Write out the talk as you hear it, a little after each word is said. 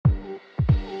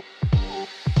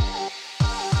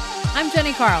I'm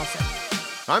Jenny Carlson.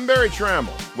 I'm Barry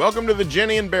Trammell. Welcome to the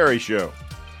Jenny and Barry Show.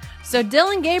 So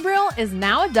Dillon Gabriel is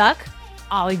now a Duck.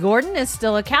 Ollie Gordon is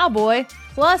still a Cowboy,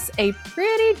 plus a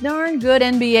pretty darn good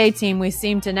NBA team we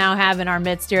seem to now have in our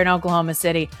midst here in Oklahoma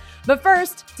City. But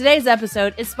first, today's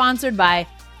episode is sponsored by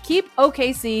Keep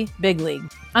OKC Big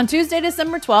League. On Tuesday,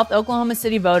 December 12th, Oklahoma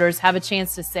City voters have a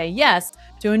chance to say yes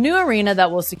to a new arena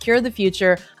that will secure the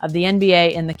future of the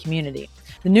NBA in the community.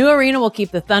 The new arena will keep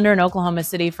the Thunder in Oklahoma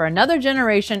City for another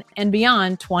generation and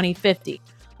beyond 2050.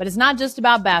 But it's not just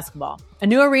about basketball. A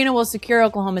new arena will secure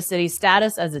Oklahoma City's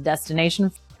status as a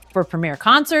destination for premier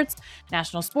concerts,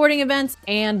 national sporting events,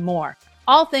 and more.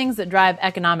 All things that drive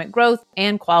economic growth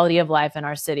and quality of life in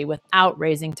our city without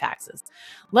raising taxes.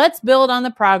 Let's build on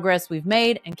the progress we've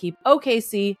made and keep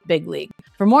OKC Big League.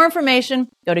 For more information,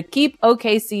 go to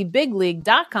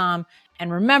keepokcbigleague.com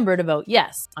and remember to vote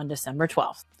yes on December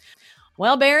 12th.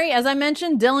 Well, Barry, as I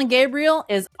mentioned, Dillon Gabriel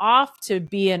is off to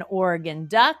be an Oregon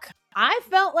Duck. I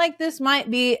felt like this might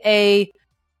be a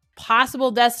possible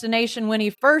destination when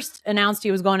he first announced he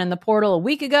was going in the portal a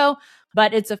week ago,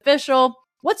 but it's official.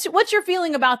 What's your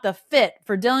feeling about the fit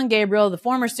for Dillon Gabriel, the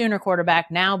former Sooner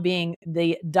quarterback, now being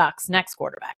the Ducks' next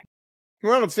quarterback?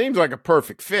 Well, it seems like a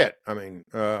perfect fit. I mean,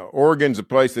 Oregon's a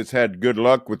place that's had good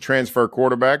luck with transfer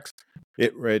quarterbacks.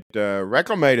 It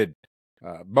reclamated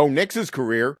Bo Nix's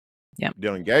career. Yep.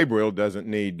 Dillon Gabriel doesn't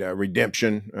need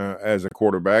redemption as a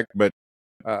quarterback, but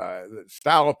the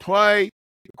style of play,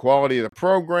 the quality of the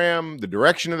program, the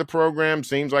direction of the program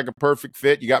seems like a perfect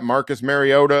fit. You got Marcus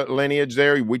Mariota lineage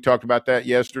there. We talked about that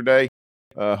yesterday.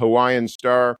 Hawaiian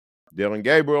star. Dillon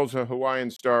Gabriel's a Hawaiian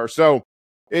star. So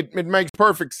it makes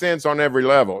perfect sense on every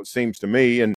level, it seems to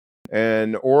me.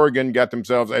 And Oregon got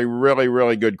themselves a really,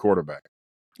 really good quarterback.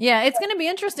 Yeah, it's going to be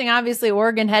interesting. Obviously,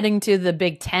 Oregon heading to the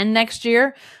Big Ten next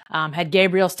year. Had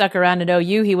Gabriel stuck around at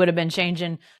OU, he would have been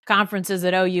changing conferences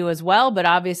at OU as well. But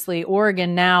obviously,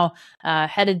 Oregon now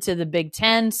headed to the Big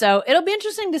Ten. So it'll be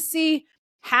interesting to see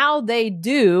how they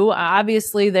do.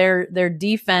 Obviously, their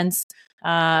defense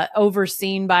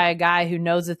overseen by a guy who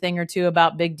knows a thing or two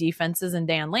about big defenses and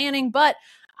Dan Lanning. But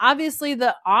obviously,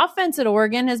 the offense at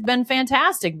Oregon has been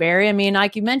fantastic, Barry. I mean,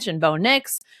 like you mentioned, Bo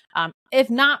Nix. If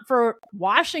not for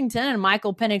Washington and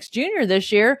Michael Penix Jr.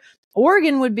 this year,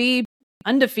 Oregon would be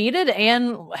undefeated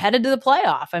and headed to the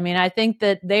playoff. I mean, I think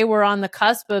that they were on the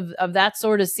cusp of that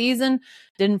sort of season,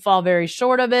 didn't fall very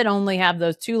short of it, only have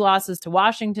those 2 losses to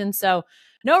Washington. So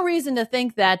no reason to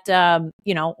think that,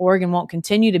 Oregon won't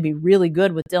continue to be really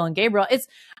good with Dillon Gabriel.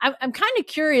 I'm kind of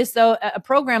curious, though, a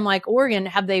program like Oregon,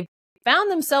 have they found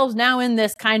themselves now in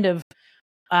this kind of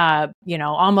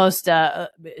almost a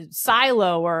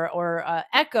silo or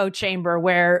echo chamber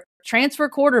where transfer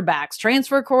quarterbacks,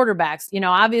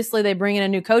 obviously they bring in a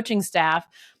new coaching staff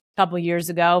a couple of years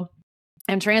ago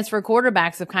and transfer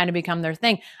quarterbacks have kind of become their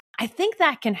thing. I think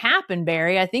that can happen,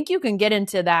 Barry. I think you can get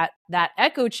into that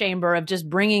echo chamber of just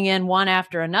bringing in one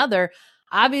after another.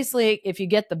 Obviously, if you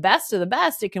get the best of the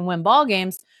best, it can win ball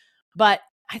games, but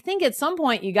I think at some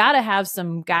point you got to have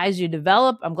some guys you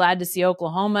develop. I'm glad to see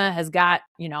Oklahoma has got,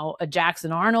 a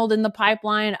Jackson Arnold in the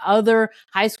pipeline, other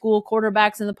high school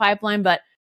quarterbacks in the pipeline. But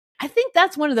I think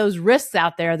that's one of those risks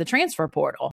out there, the transfer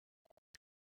portal.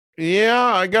 Yeah,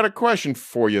 I got a question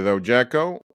for you, though,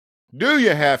 Jacko. Do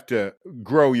you have to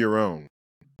grow your own?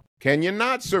 Can you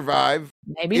not survive?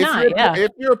 Maybe not, yeah.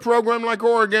 If you're a program like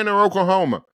Oregon or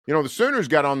Oklahoma, the Sooners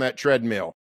got on that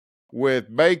treadmill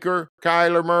with Baker,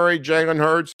 Kyler Murray, Jalen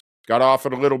Hurts, got off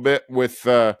it a little bit with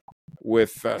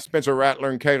Spencer Rattler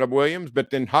and Caleb Williams, but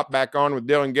then hopped back on with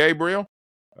Dillon Gabriel.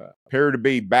 Appear to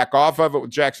be back off of it with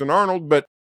Jackson Arnold, but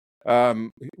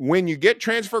when you get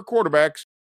transfer quarterbacks,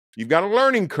 you've got a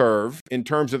learning curve in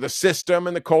terms of the system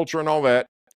and the culture and all that.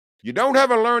 You don't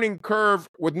have a learning curve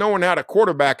with knowing how to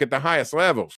quarterback at the highest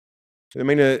levels. I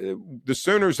mean, the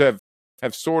Sooners have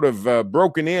sort of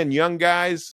broken in young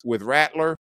guys with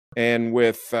Rattler and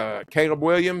with Caleb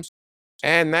Williams,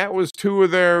 and that was 2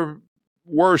 of their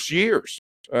worst years,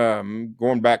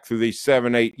 going back through the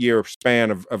 7-8 year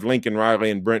span of Lincoln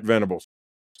Riley and Brent Venables.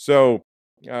 So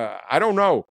I don't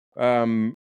know.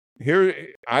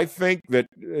 Here, I think that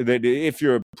if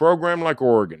you're a program like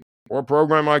Oregon or a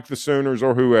program like the Sooners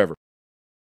or whoever,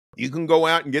 you can go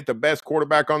out and get the best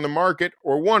quarterback on the market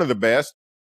or one of the best,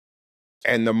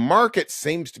 and the market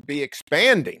seems to be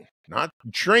expanding, not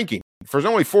shrinking. If there's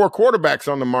only 4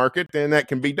 quarterbacks on the market, then that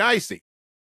can be dicey.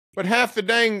 But half the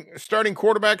dang starting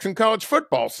quarterbacks in college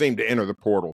football seem to enter the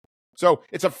portal. So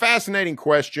it's a fascinating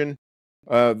question.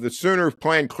 The Sooner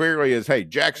plan clearly is, hey,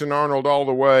 Jackson Arnold all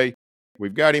the way.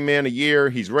 We've got him in a year.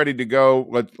 He's ready to go.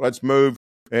 Let's move.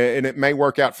 And it may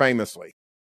work out famously.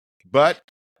 But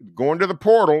going to the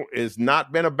portal has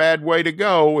not been a bad way to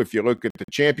go. If you look at the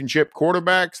championship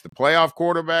quarterbacks, the playoff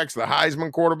quarterbacks, the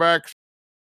Heisman quarterbacks,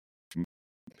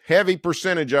 heavy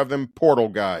percentage of them portal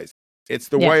guys. It's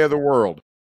the way of the world.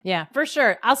 Yeah, for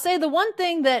sure. I'll say the one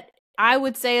thing that I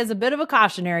would say is a bit of a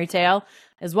cautionary tale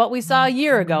is what we saw a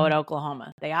year ago at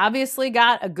Oklahoma. They obviously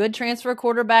got a good transfer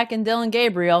quarterback in Dillon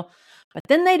Gabriel, but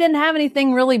then they didn't have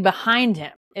anything really behind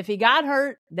him. If he got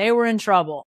hurt, they were in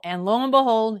trouble. And lo and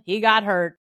behold, he got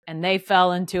hurt and they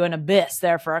fell into an abyss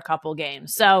there for a couple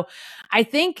games. So I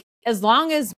think as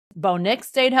long as Bo Nix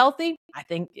stayed healthy, I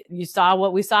think you saw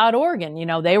what we saw at Oregon. You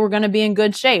know, they were going to be in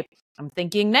good shape. I'm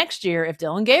thinking next year, if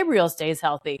Dillon Gabriel stays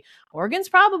healthy, Oregon's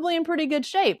probably in pretty good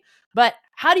shape. But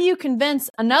how do you convince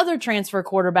another transfer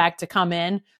quarterback to come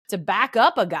in to back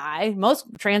up a guy? Most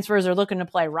transfers are looking to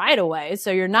play right away.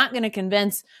 So you're not going to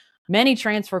convince many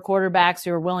transfer quarterbacks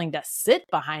who are willing to sit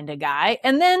behind a guy.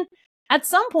 And then at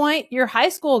some point, your high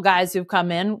school guys who've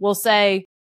come in will say,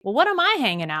 well, what am I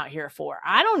hanging out here for?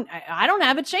 I don't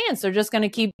have a chance. They're just going to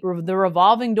keep the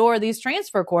revolving door of these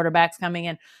transfer quarterbacks coming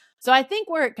in. So I think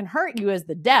where it can hurt you is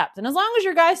the depth. And as long as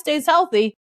your guy stays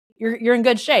healthy, you're in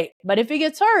good shape. But if he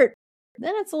gets hurt,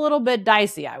 then it's a little bit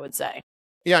dicey, I would say.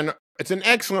 Yeah, no, it's an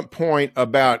excellent point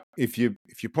about if you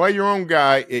play your own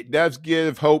guy, it does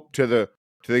give hope to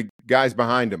the guys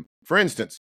behind him. For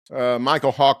instance,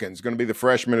 Michael Hawkins going to be the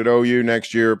freshman at OU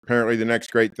next year. Apparently, the next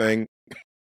great thing.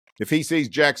 If he sees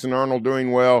Jackson Arnold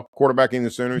doing well, quarterbacking the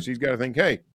Sooners, he's got to think,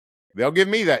 hey, they'll give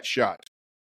me that shot.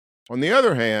 On the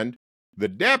other hand, the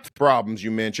depth problems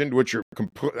you mentioned, which are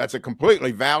that's a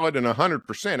completely valid and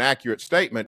 100% accurate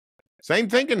statement. Same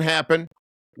thing can happen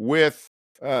with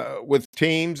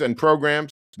teams and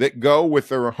programs that go with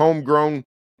their homegrown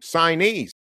signees,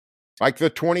 like the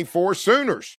 24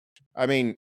 Sooners. I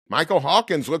mean, Michael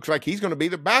Hawkins looks like he's going to be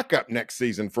the backup next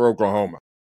season for Oklahoma.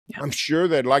 Yeah. I'm sure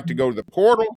they'd like to go to the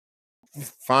portal,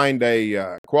 find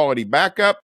a quality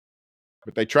backup,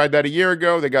 but they tried that a year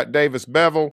ago. They got Davis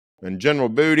Bevel and General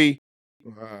Booty.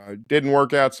 Didn't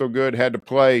work out so good, had to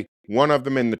play one of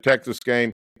them in the Texas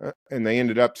game, and they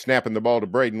ended up snapping the ball to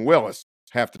Braden Willis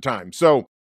half the time. So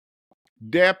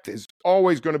depth is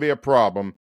always going to be a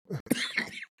problem,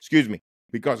 excuse me,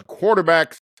 because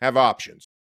quarterbacks have options,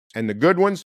 and the good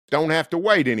ones don't have to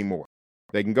wait anymore.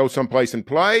 They can go someplace and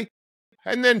play,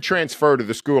 and then transfer to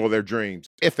the school of their dreams,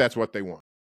 if that's what they want.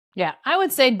 Yeah, I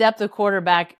would say depth of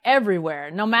quarterback everywhere,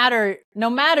 no matter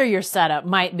your setup,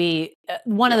 might be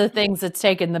one of the things that's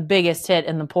taken the biggest hit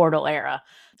in the portal era.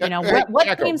 You know,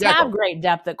 what teams have great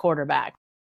depth at quarterback?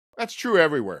 That's true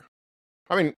everywhere.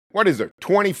 I mean, what is there,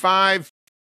 25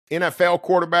 NFL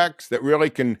quarterbacks that really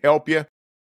can help you?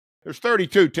 There's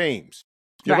 32 teams.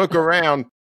 If you look around,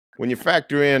 when you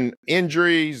factor in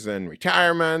injuries and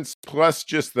retirements, plus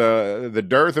just the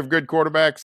dearth of good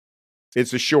quarterbacks,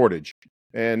 it's a shortage.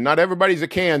 And not everybody's a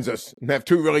Kansas and have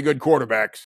two really good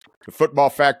quarterbacks, the football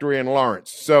factory in Lawrence.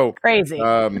 So crazy.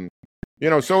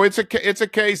 So it's a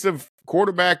case of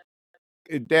quarterback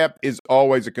depth is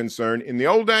always a concern. In the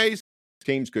old days,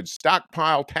 teams could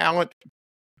stockpile talent.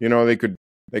 You know, they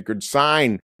could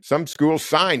sign, some schools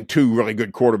signed two really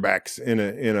good quarterbacks in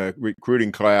a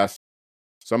recruiting class.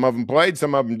 Some of them played,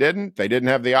 some of them didn't. They didn't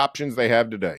have the options they have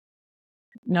today.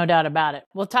 No doubt about it.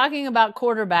 Well, talking about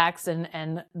quarterbacks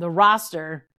and the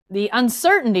roster, the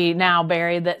uncertainty now,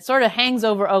 Barry, that sort of hangs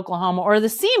over Oklahoma, or the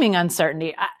seeming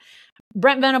uncertainty.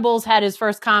 Brent Venables had his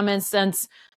first comments since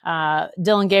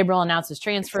Dillon Gabriel announced his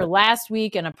transfer last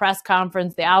week in a press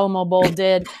conference. The Alamo Bowl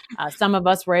did. Some of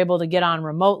us were able to get on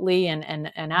remotely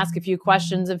and ask a few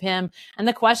questions of him. And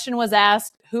the question was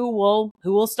asked, who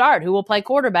will start? Who will play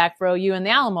quarterback for OU in the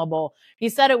Alamo Bowl? He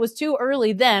said it was too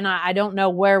early then. I don't know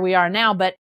where we are now,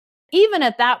 but even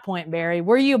at that point, Barry,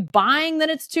 were you buying that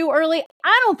it's too early?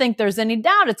 I don't think there's any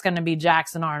doubt it's going to be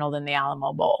Jackson Arnold in the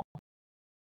Alamo Bowl.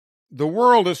 The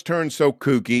world has turned so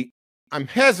kooky, I'm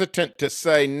hesitant to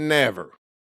say never.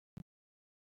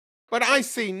 But I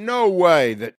see no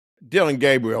way that Dillon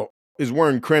Gabriel is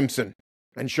wearing crimson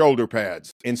and shoulder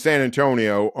pads in San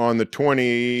Antonio on the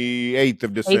 28th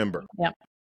of December. Yep.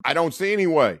 I don't see any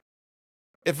way.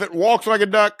 If it walks like a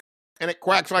duck and it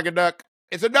quacks like a duck,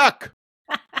 it's a duck.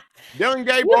 Dillon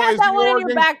Gabriel you had is that one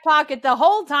Oregon. In your back pocket the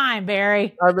whole time,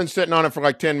 Barry. I've been sitting on it for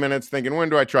like 10 minutes thinking, when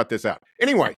do I trot this out?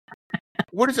 Anyway,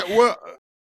 what is it?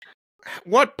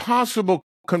 What possible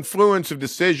confluence of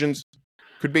decisions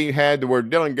could be had to where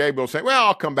Dillon Gabriel saying, well,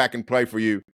 I'll come back and play for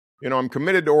you. You know, I'm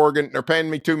committed to Oregon. They're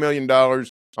paying me $2 million.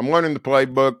 I'm learning the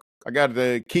playbook. I got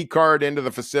the key card into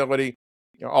the facility,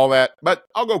 all that. But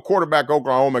I'll go quarterback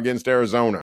Oklahoma against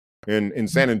Arizona in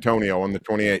San Antonio on the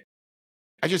 28th.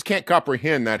 I just can't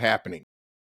comprehend that happening.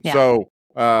 Yeah. So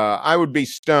I would be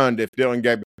stunned if Dillon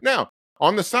Gabriel. Now,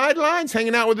 on the sidelines,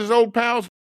 hanging out with his old pals,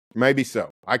 maybe so.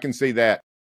 I can see that.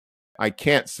 I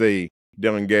can't see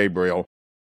Dillon Gabriel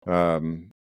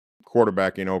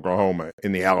quarterback in Oklahoma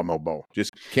in the Alamo Bowl.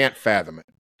 Just can't fathom it.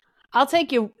 I'll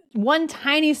take you one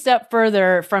tiny step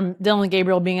further from Dillon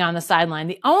Gabriel being on the sideline.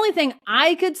 The only thing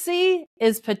I could see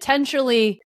is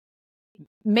potentially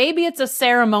maybe it's a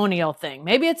ceremonial thing.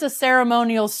 Maybe it's a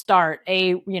ceremonial start,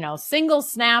 a single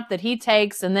snap that he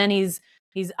takes, and then he's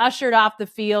ushered off the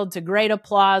field to great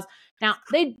applause. Now,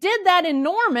 they did that in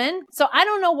Norman, so I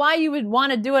don't know why you would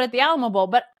want to do it at the Alamo Bowl,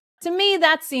 but to me,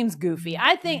 that seems goofy.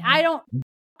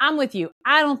 I'm with you.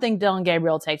 I don't think Dillon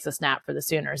Gabriel takes a snap for the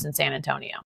Sooners in San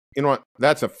Antonio. You know what?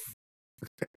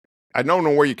 I don't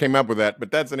know where you came up with that, but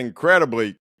that's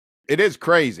it is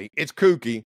crazy. It's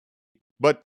kooky,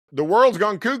 but the world's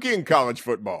gone kooky in college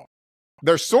football.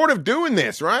 They're sort of doing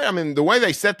this, right? I mean, the way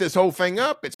they set this whole thing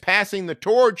up, it's passing the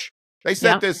torch. They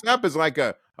set this up as like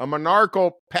a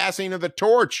monarchical passing of the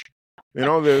torch.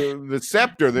 The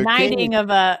scepter, the knighting king. Of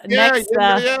a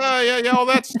yeah, all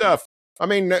that stuff. I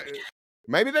mean,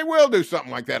 maybe they will do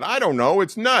something like that. I don't know.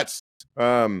 It's nuts.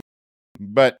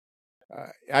 But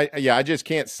I just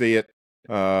can't see it.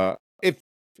 If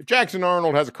Jackson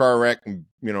Arnold has a car wreck and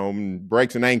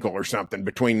breaks an ankle or something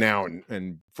between now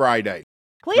and Friday.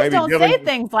 Please don't say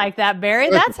things like that, Barry.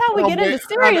 That's how we get into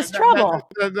serious trouble.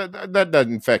 That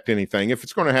doesn't affect anything. If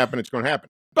it's going to happen, it's going to happen.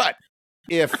 But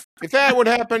if that would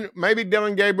happen, maybe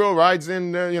Dillon Gabriel rides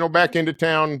in, back into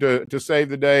town to save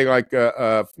the day, like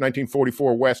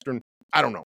 1944 Western. I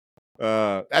don't know.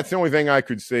 That's the only thing I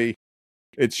could see.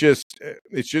 It's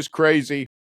just crazy.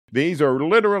 These are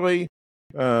literally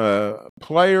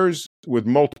players with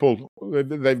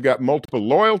they've got multiple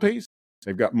loyalties.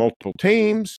 They've got multiple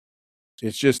teams.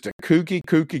 It's just a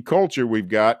kooky culture we've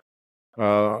got.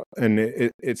 And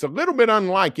it's a little bit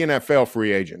unlike NFL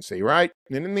free agency, right?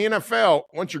 And in the NFL,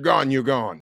 once you're gone, you're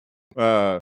gone.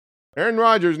 Aaron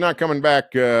Rodgers not coming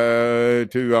back to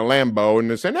Lambeau and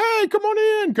they're saying, hey, come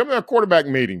on in, come to a quarterback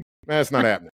meeting. That's not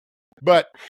happening. But,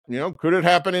 could it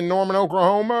happen in Norman,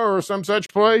 Oklahoma or some such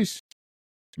place?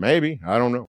 Maybe. I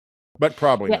don't know. But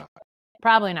probably not.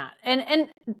 Probably not. And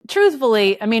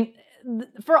truthfully, I mean,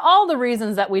 for all the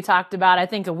reasons that we talked about, I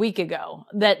think a week ago,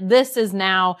 that this is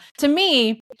now, to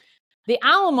me, the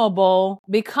Alamo Bowl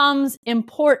becomes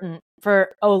important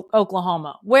for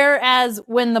Oklahoma. Whereas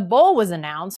when the bowl was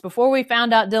announced, before we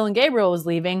found out Dillon Gabriel was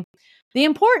leaving, the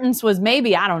importance was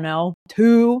maybe,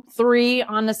 2, 3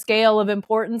 on the scale of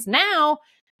importance. Now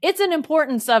it's an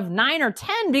importance of 9 or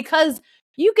 10 because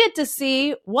you get to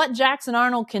see what Jackson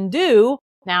Arnold can do.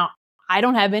 Now, I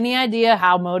don't have any idea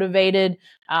how motivated,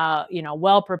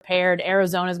 well-prepared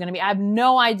Arizona is going to be. I have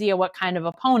no idea what kind of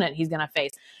opponent he's going to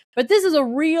face. But this is a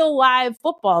real live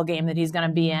football game that he's going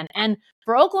to be in. And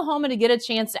for Oklahoma to get a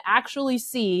chance to actually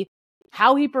see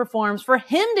how he performs, for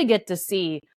him to get to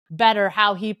see better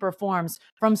how he performs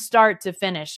from start to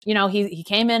finish. He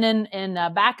came in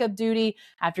backup duty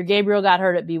after Gabriel got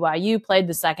hurt at BYU, played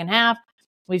the second half.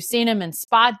 We've seen him in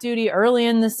spot duty early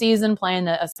in the season, playing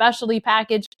a specialty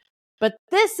package. But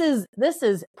this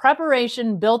is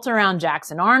preparation built around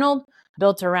Jackson Arnold,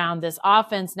 built around this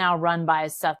offense now run by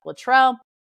Seth Luttrell.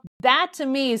 That to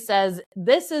me says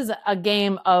this is a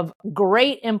game of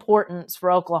great importance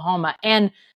for Oklahoma. And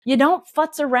you don't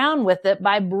futz around with it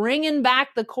by bringing back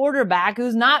the quarterback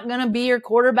who's not going to be your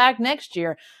quarterback next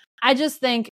year. I just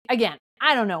think, again,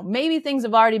 I don't know, maybe things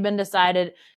have already been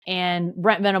decided and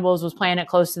Brent Venables was playing it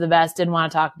close to the vest, didn't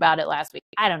want to talk about it last week.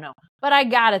 I don't know. But I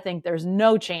got to think there's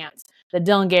no chance that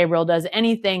Dillon Gabriel does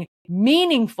anything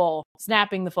meaningful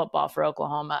snapping the football for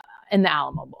Oklahoma in the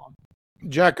Alamo Bowl.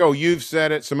 Jacko, you've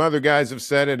said it. Some other guys have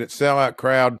said it. It's sellout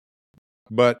crowd.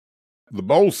 But the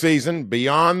bowl season,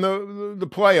 beyond the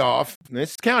playoff,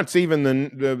 this counts even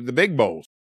the big bowls.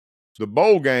 The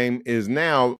bowl game is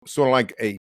now sort of like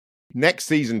a next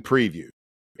season preview.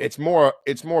 It's more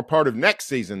part of next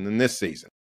season than this season.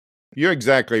 You're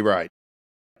exactly right.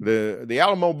 The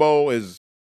Alamo Bowl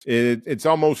it's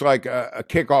almost like a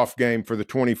kickoff game for the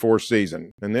 24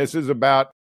 season. And this is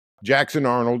about Jackson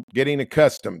Arnold getting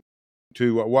accustomed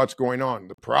to what's going on.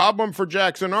 The problem for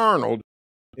Jackson Arnold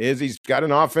is he's got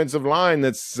an offensive line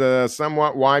that's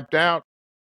somewhat wiped out.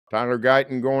 Tyler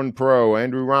Guyton going pro,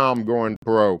 Andrew Rahm going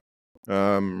pro.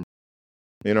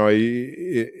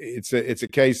 It's a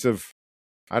case of,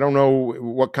 I don't know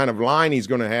what kind of line he's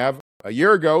going to have. A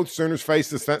year ago, Sooners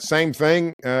faced the same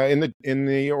thing in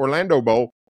the Orlando Bowl.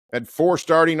 Had 4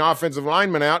 starting offensive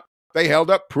linemen out. They held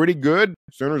up pretty good.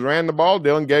 Sooners ran the ball.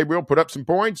 Dillon Gabriel put up some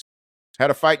points. Had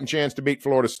a fighting chance to beat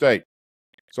Florida State.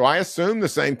 So I assume the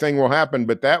same thing will happen,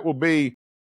 but that will be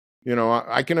You know,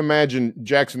 I can imagine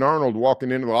Jackson Arnold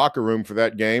walking into the locker room for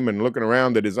that game and looking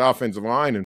around at his offensive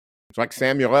line, and it's like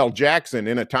Samuel L. Jackson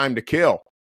in A Time to Kill.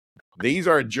 These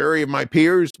are a jury of my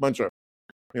peers, bunch of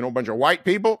white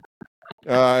people.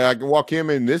 I can walk him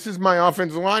in. This is my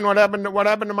offensive line. What happened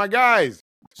to my guys?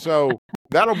 So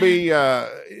that'll be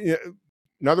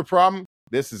another problem.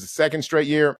 This is the second straight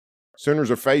year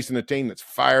Sooners are facing a team that's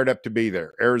fired up to be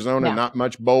there. Arizona, not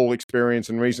much bowl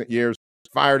experience in recent years.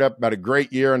 Fired up about a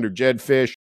great year under Jed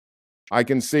Fish. I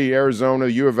can see Arizona,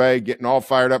 U of A getting all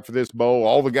fired up for this bowl.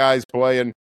 All the guys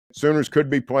playing. Sooners could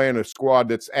be playing a squad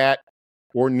that's at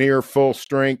or near full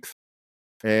strength,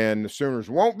 and the Sooners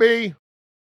won't be.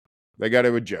 They got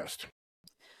to adjust.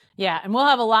 Yeah, and we'll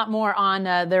have a lot more on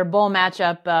their bowl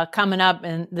matchup coming up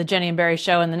in the Jenny and Barry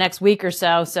show in the next week or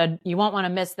so, so you won't want to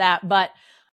miss that. But,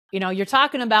 you know, you're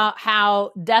talking about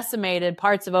how decimated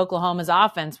parts of Oklahoma's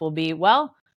offense will be.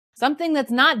 Well, something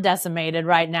that's not decimated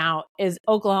right now is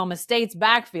Oklahoma State's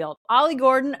backfield. Ollie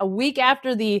Gordon, a week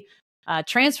after the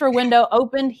transfer window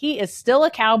opened, he is still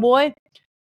a Cowboy.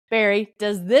 Barry,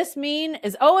 does this mean,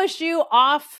 is OSU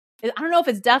off? I don't know if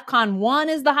it's DEFCON 1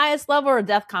 is the highest level or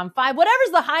DEFCON 5.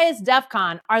 Whatever's the highest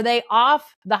DEFCON, are they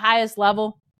off the highest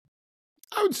level?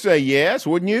 I would say yes,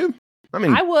 wouldn't you? I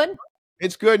mean, I would.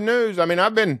 It's good news. I mean,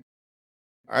 I've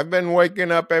been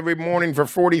waking up every morning for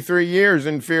 43 years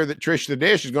in fear that Trish the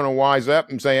Dish is going to wise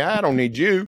up and say, I don't need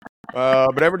you.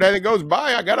 But every day that goes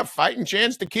by, I got a fighting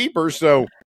chance to keep her. So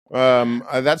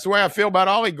that's the way I feel about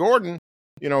Ollie Gordon.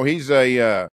 You know, he's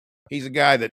a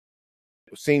guy that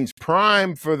seems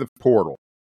prime for the portal.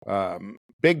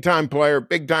 Big time player,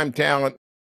 big time talent.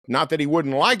 Not that he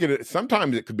wouldn't like it.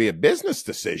 Sometimes it could be a business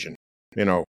decision. You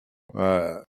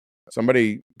know,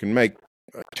 somebody can make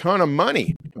a ton of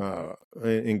money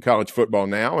in college football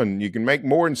now, and you can make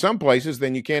more in some places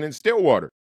than you can in Stillwater.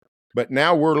 But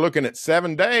now we're looking at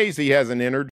 7 days he hasn't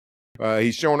entered.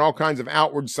 He's showing all kinds of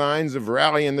outward signs of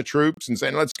rallying the troops and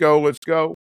saying, let's go, let's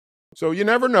go. So you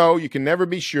never know. You can never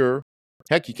be sure.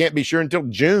 Heck, you can't be sure until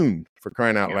June, for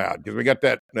crying out loud, because we got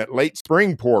that late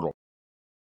spring portal.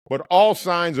 But all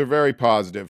signs are very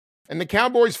positive. And the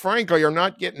Cowboys, frankly, they're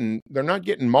not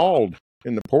getting mauled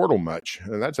in the portal much.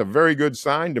 And that's a very good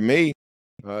sign to me.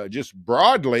 Just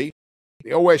broadly, the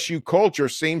OSU culture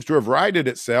seems to have righted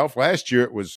itself. Last year,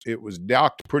 it was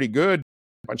docked pretty good.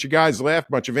 A bunch of guys left,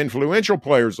 a bunch of influential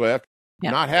players left.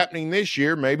 Yeah. Not happening this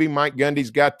year. Maybe Mike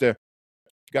Gundy's got the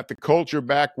culture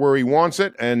back where he wants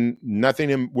it, and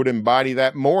nothing would embody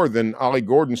that more than Ollie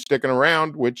Gordon sticking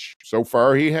around, which so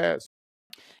far he has.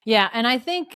 Yeah, and I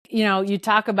think, you know, you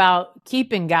talk about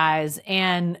keeping guys,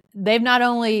 and they've not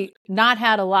only not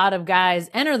had a lot of guys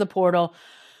enter the portal,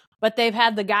 but they've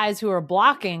had the guys who are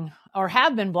blocking or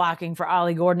have been blocking for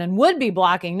Ollie Gordon and would be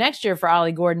blocking next year for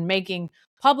Ollie Gordon, making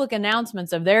public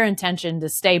announcements of their intention to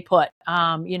stay put.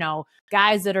 You know,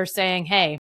 guys that are saying,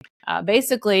 hey,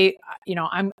 basically, you know,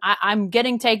 I'm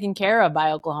getting taken care of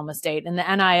by Oklahoma State in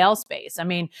the NIL space. I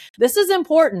mean, this is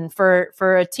important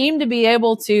for a team to be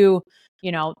able to,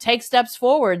 you know, take steps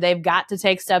forward. They've got to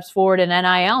take steps forward in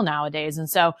NIL nowadays. And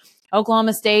so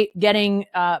Oklahoma State getting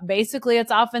basically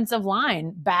its offensive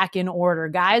line back in order.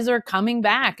 Guys are coming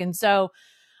back. And so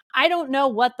I don't know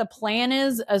what the plan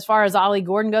is as far as Ollie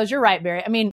Gordon goes. You're right, Barry. I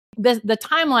mean, the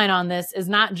timeline on this is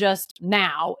not just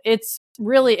now. It's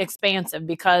really expansive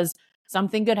because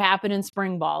something could happen in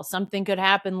spring ball. Something could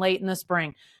happen late in the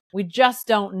spring. We just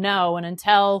don't know. And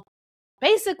until,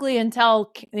 you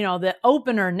know, the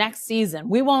opener next season,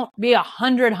 we won't be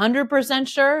 100%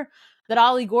 sure that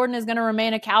Ollie Gordon is going to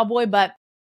remain a Cowboy, but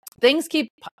things keep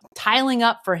tiling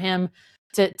up for him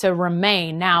to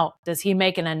remain. Now, does he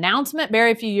make an announcement?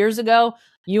 Barry, a few years ago,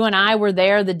 you and I were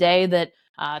there the day that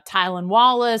Tylan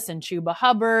Wallace and Chuba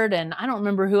Hubbard, and I don't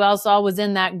remember who else all was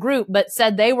in that group, but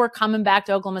said they were coming back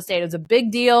to Oklahoma State. It was a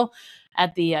big deal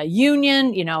at the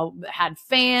Union, you know, had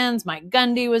fans. Mike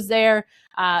Gundy was there.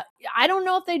 I don't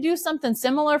know if they do something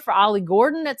similar for Ollie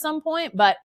Gordon at some point,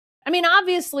 but I mean,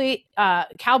 obviously,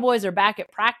 Cowboys are back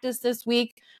at practice this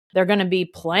week. They're going to be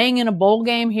playing in a bowl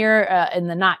game here in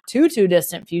the not too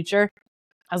distant future.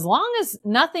 As long as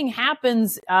nothing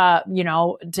happens, you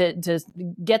know, to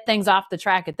get things off the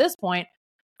track at this point,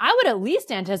 I would at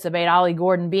least anticipate Ollie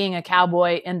Gordon being a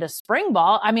Cowboy into spring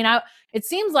ball. I mean, it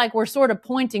seems like we're sort of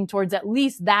pointing towards at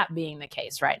least that being the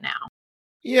case right now.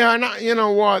 Yeah, and you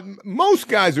know what? Most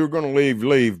guys who are going to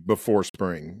leave before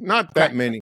spring. Not that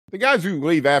many. The guys who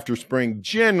leave after spring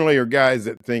generally are guys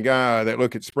that think, that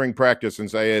look at spring practice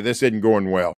and say, hey, this isn't going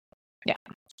well. Yeah.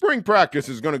 Spring practice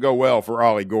is going to go well for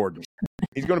Ollie Gordon.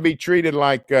 He's going to be treated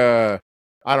like, I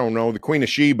don't know, the Queen of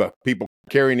Sheba, people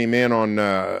carrying him in on,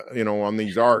 you know, on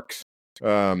these arcs.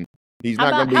 He's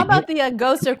not going to be. How about the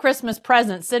ghost of Christmas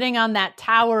present sitting on that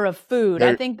tower of food?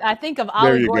 I think of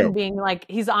Ollie Gordon being like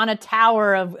he's on a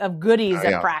tower of goodies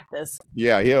at practice.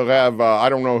 Yeah, he'll have I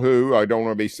don't know who. I don't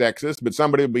want to be sexist, but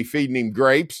somebody will be feeding him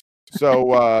grapes.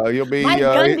 So he'll be Mike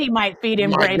Gundy might feed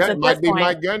him grapes at this point.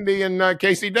 Mike Gundy and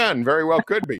Casey Dunn. Very well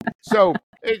could be. So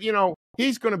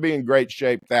he's going to be in great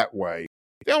shape that way.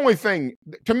 The only thing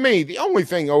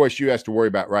OSU has to worry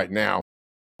about right now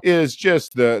is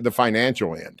just the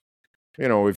financial end.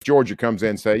 If Georgia comes in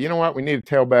and say, you know what, we need a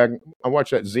tailback. I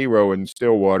watched that zero in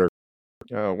Stillwater.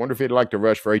 I wonder if he'd like to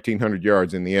rush for 1,800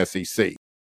 yards in the SEC.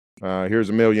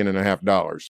 Here's $1.5 million.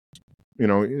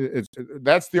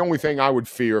 That's the only thing I would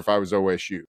fear if I was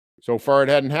OSU. So far, it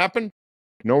hadn't happened.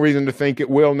 No reason to think it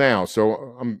will now.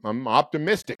 So I'm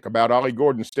optimistic about Ollie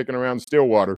Gordon sticking around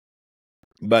Stillwater.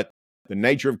 But the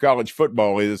nature of college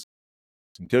football is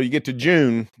until you get to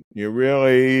June, you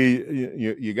really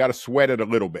you got to sweat it a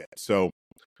little bit. So,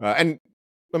 and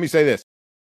let me say this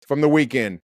from the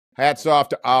weekend: hats off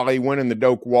to Ollie winning the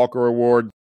Doak Walker Award.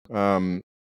 OSU's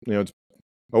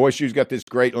got this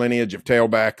great lineage of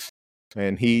tailbacks,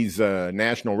 and he's a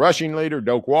national rushing leader.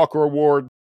 Doak Walker Award.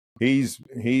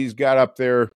 He's got up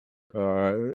there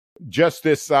just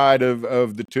this side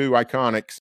of the two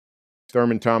iconics,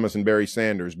 Thurman Thomas and Barry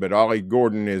Sanders, but Ollie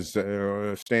Gordon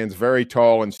stands very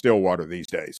tall in Stillwater these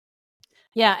days.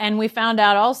 Yeah, and we found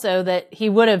out also that he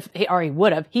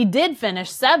did finish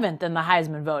 7th in the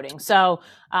Heisman voting. So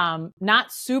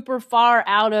not super far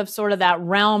out of sort of that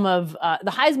realm of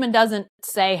the Heisman doesn't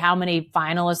say how many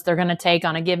finalists they're going to take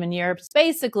on a given year. It's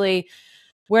basically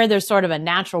where there's sort of a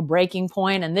natural breaking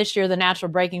point. And this year, the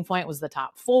natural breaking point was the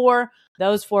top 4.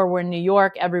 Those 4 were in New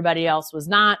York. Everybody else was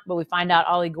not. But we find out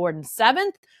Ollie Gordon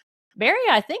 7th. Barry,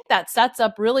 I think that sets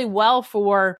up really well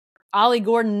for Ollie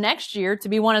Gordon next year to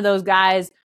be one of those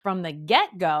guys from the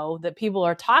get-go that people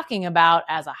are talking about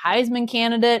as a Heisman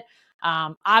candidate.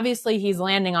 Obviously, he's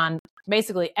landing on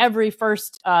basically every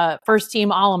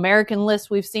first-team All-American list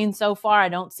we've seen so far. I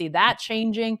don't see that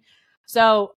changing.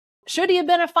 So should he have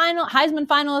been a Heisman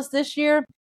finalist this year?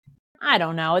 I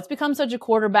don't know. It's become such a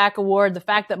quarterback award. The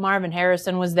fact that Marvin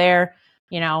Harrison was there,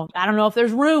 I don't know if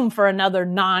there's room for another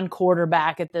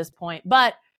non-quarterback at this point,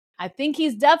 but I think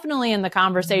he's definitely in the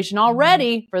conversation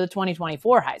already for the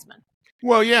 2024 Heisman.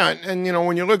 Well, yeah, and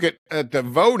when you look at the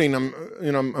voting,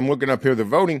 I'm looking up here the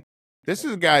voting. This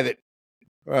is a guy that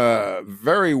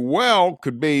very well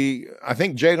could be. I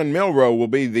think Jalen Milroe will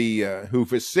be the who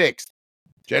is 6th.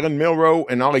 Jalen Milroe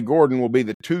and Ollie Gordon will be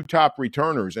the 2 top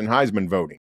returners in Heisman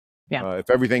voting. Yeah, if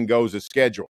everything goes as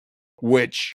scheduled.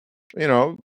 Which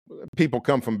people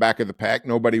come from back of the pack.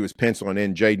 Nobody was penciling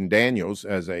in Jaden Daniels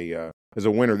as a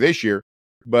winner this year.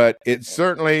 But it's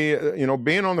certainly,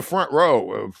 being on the front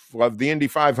row of the Indy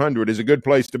 500 is a good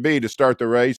place to be to start the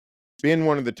race. Being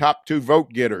one of the top 2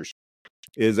 vote getters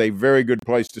is a very good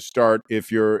place to start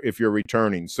if you're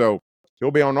returning. So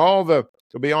he'll be on all the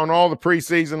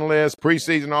preseason lists,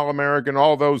 preseason All-American,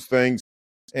 all those things,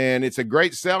 and it's a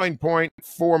great selling point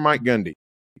for Mike Gundy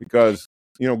because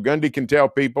Gundy can tell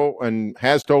people and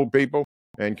has told people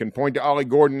and can point to Ollie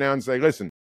Gordon now and say, listen.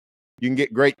 You can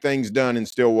get great things done in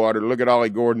Stillwater. Look at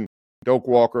Ollie Gordon, Doak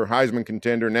Walker, Heisman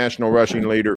contender, national rushing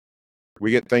leader.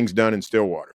 We get things done in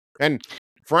Stillwater. And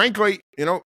frankly,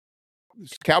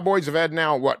 Cowboys have had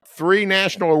now, 3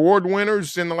 national award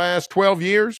winners in the last 12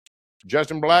 years?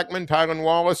 Justin Blackmon, Tylan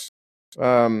Wallace,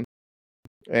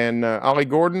 and Ollie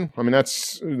Gordon. I mean,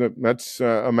 that's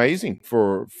amazing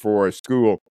for a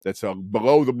school that's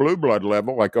below the blue blood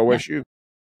level like OSU.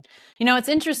 It's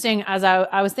interesting as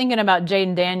I was thinking about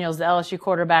Jaden Daniels, the LSU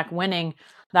quarterback, winning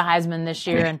the Heisman this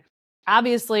year. And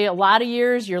obviously, a lot of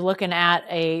years you're looking at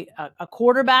a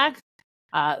quarterback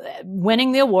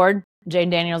winning the award.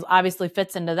 Jaden Daniels obviously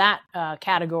fits into that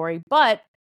category. But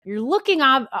you're looking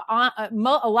a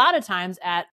lot of times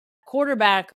at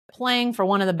quarterback playing for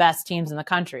one of the best teams in the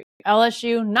country.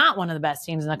 LSU, not one of the best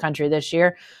teams in the country this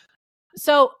year.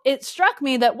 So it struck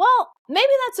me that, maybe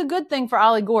that's a good thing for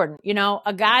Ollie Gordon.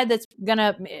 A guy that's going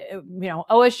to,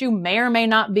 OSU may or may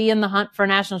not be in the hunt for a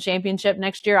national championship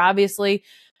next year. Obviously,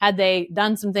 had they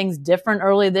done some things different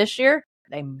early this year,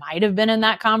 they might have been in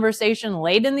that conversation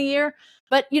late in the year.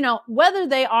 But, whether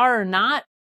they are or not,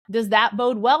 does that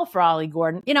bode well for Ollie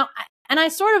Gordon? And I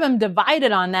sort of am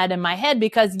divided on that in my head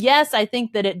because, yes, I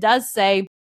think that it does say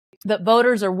that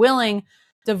voters are willing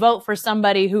to vote for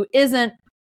somebody who isn't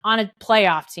on a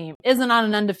playoff team, isn't on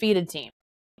an undefeated team.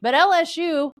 But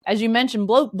LSU, as you mentioned,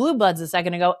 Blue Bloods a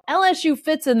second ago, LSU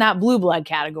fits in that blue blood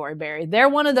category, Barry. They're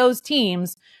one of those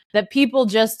teams that people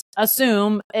just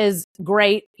assume is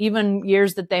great, even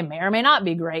years that they may or may not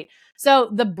be great. So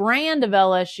the brand of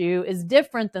LSU is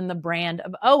different than the brand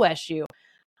of OSU.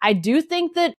 I do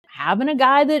think that having a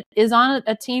guy that is on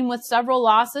a team with several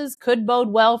losses could bode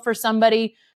well for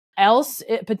somebody else,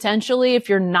 potentially, if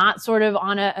you're not sort of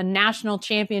on a national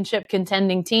championship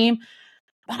contending team.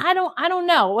 But I don't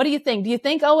know. What do you think? Do you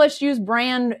think OSU's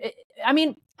brand, I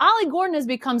mean, Ollie Gordon has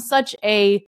become such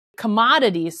a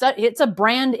commodity. So it's a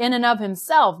brand in and of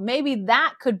himself. Maybe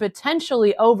that could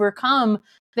potentially overcome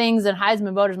things in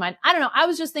Heisman voters' mind. I don't know. I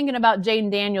was just thinking about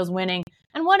Jaden Daniels winning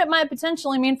and what it might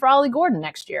potentially mean for Ollie Gordon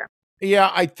next year.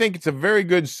 Yeah, I think it's a very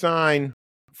good sign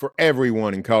for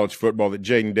everyone in college football that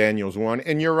Jaden Daniels won.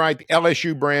 And you're right, the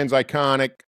LSU brand's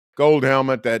iconic. Gold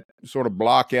helmet, that sort of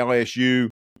block LSU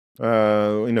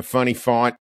in a funny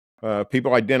font.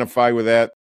 People identify with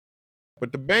that.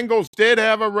 But the Bengals did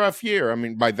have a rough year. I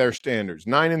mean, by their standards,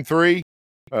 9-3.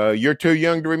 You're too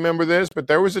young to remember this, but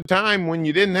there was a time when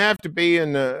you didn't have to be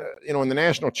in the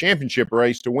national championship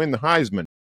race to win the Heisman.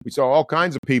 We saw all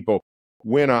kinds of people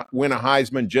win a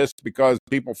Heisman just because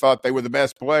people thought they were the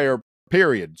best player,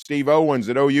 period. Steve Owens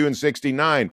at OU in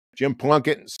 69, Jim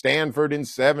Plunkett in Stanford in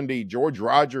 70, George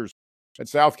Rogers at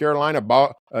South Carolina,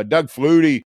 Doug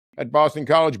Flutie at Boston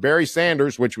College, Barry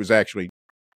Sanders, which was actually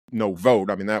no vote.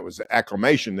 I mean, that was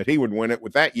acclamation that he would win it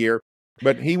with that year.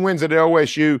 But he wins at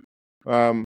OSU.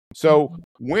 So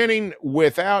winning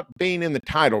without being in the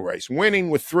title race, winning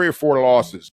with 3 or 4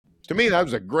 losses, to me, that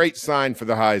was a great sign for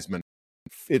the Heisman.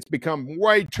 It's become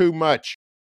way too much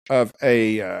of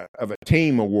a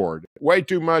team award, way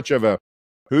too much of a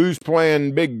who's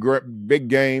playing big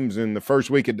games in the first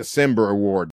week of December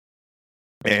award.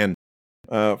 And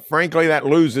frankly, that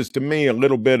loses to me a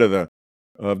little bit of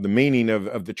the meaning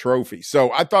of the trophy.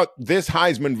 So I thought this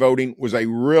Heisman voting was a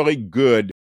really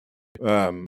good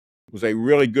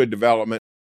development.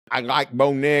 I like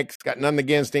Bo Nix, got nothing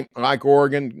against him. I like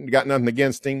Oregon, got nothing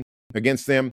against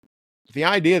them. The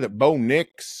idea that Bo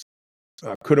Nix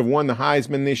could have won the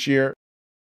Heisman this year,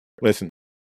 listen,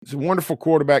 he's a wonderful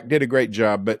quarterback, did a great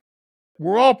job, but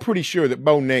we're all pretty sure that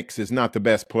Bo Nix is not the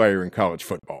best player in college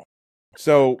football.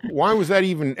 So why was that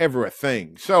even ever a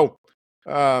thing? So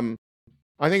I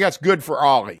think that's good for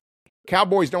Ollie.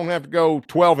 Cowboys don't have to go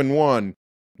 12-1,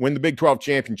 win the Big 12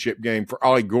 championship game for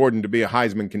Ollie Gordon to be a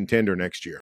Heisman contender next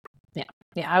year.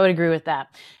 Yeah, I would agree with that.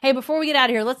 Hey, before we get out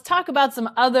of here, let's talk about some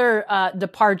other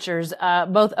departures,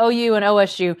 both OU and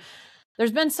OSU.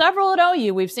 There's been several at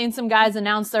OU. We've seen some guys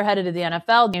announce they're headed to the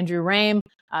NFL. Andrew Rame,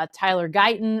 Tyler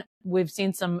Guyton. We've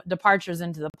seen some departures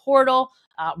into the portal.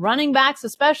 Running backs,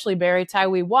 especially Barry,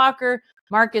 Tyree Walker,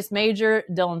 Marcus Major,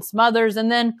 Dylan Smothers,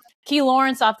 and then Key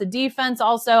Lawrence off the defense.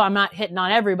 Also, I'm not hitting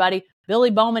on everybody. Billy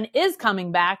Bowman is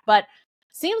coming back, but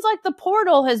seems like the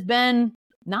portal has been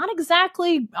not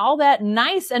exactly all that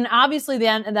nice, and obviously the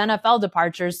NFL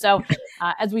departures. So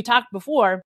as we talked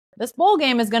before, this bowl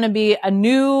game is going to be a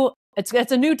new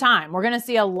time. We're going to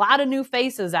see a lot of new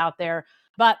faces out there.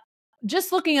 But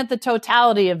just looking at the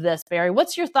totality of this, Barry,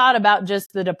 what's your thought about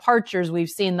just the departures we've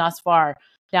seen thus far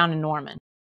down in Norman?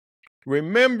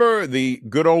 Remember the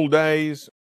good old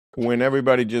days when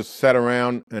everybody just sat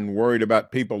around and worried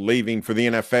about people leaving for the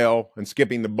NFL and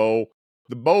skipping the bowl?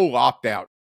 The bowl opt-out.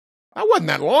 That wasn't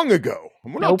that long ago.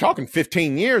 We're not talking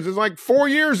 15 years. It's like 4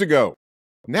 years ago.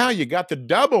 Now you got the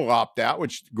double opt-out,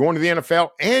 which going to the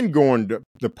NFL and going to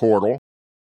the portal.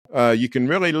 You can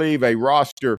really leave a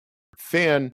roster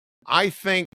thin. I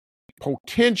think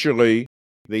potentially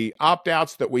the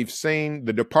opt-outs that we've seen,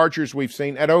 the departures we've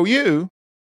seen at OU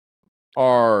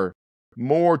are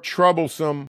more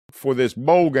troublesome for this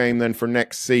bowl game than for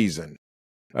next season.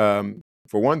 For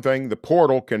one thing, the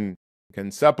portal can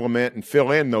supplement and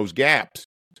fill in those gaps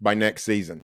by next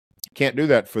season. Can't do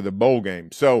that for the bowl game.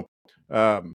 So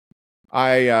I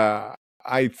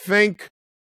think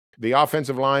the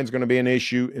offensive line is going to be an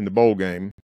issue in the bowl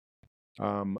game.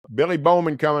 Billy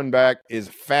Bowman coming back is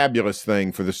a fabulous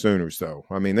thing for the Sooners, though.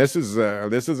 I mean, this is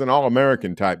an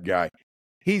All-American type guy.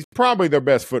 He's probably their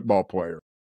best football player,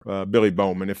 Billy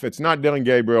Bowman. If it's not Dillon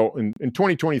Gabriel, in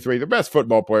 2023, the best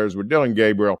football players were Dillon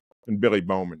Gabriel and Billy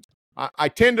Bowman. I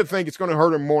tend to think it's going to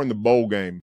hurt him more in the bowl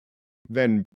game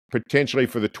than potentially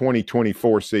for the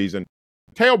 2024 season.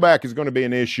 Tailback is going to be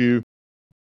an issue.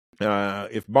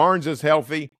 If Barnes is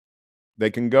healthy, they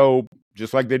can go,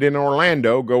 just like they did in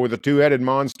Orlando, go with a two-headed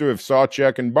monster of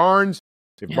Sawchuk and Barnes.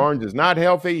 If Barnes is not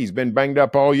healthy, he's been banged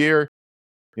up all year,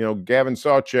 Gavin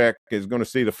Sawchuk is going to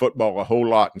see the football a whole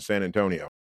lot in San Antonio.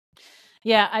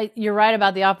 Yeah, you're right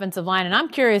about the offensive line. And I'm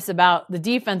curious about the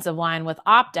defensive line with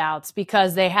opt-outs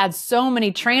because they had so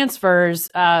many transfers,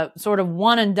 sort of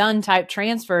one-and-done type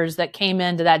transfers that came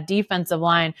into that defensive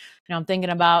line. I'm thinking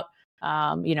about,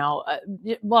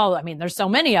 well, I mean, there's so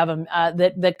many of them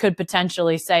that could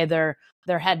potentially say they're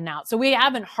heading out. So we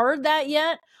haven't heard that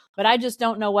yet, but I just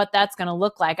don't know what that's going to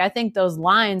look like. I think those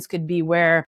lines could be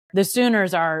where the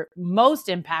Sooners are most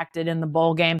impacted in the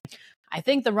bowl game. I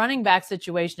think the running back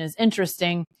situation is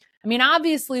interesting. I mean,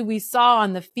 obviously, we saw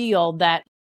on the field that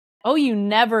OU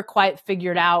never quite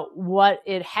figured out what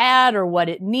it had or what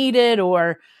it needed,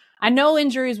 or I know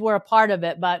injuries were a part of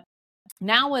it, but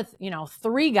now with,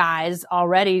 3 guys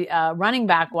already running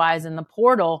back wise in the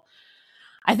portal,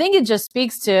 I think it just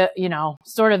speaks to,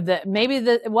 sort of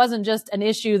it wasn't just an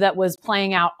issue that was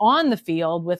playing out on the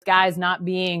field with guys not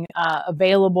being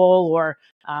available or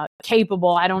capable.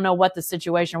 I don't know what the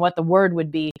situation, what the word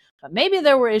would be, but maybe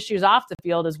there were issues off the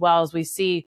field as well as we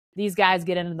see these guys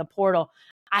get into the portal.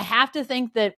 I have to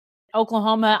think that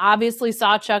Oklahoma, obviously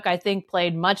Sawchuk, I think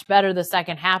played much better the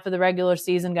second half of the regular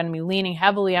season, going to be leaning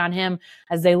heavily on him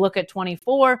as they look at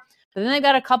 24. But then they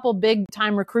got a couple big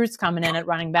time recruits coming in at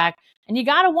running back. And you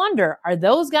got to wonder, are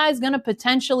those guys going to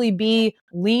potentially be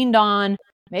leaned on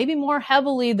maybe more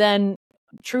heavily than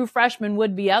true freshmen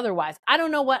would be otherwise? I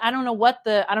don't know what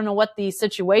the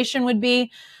situation would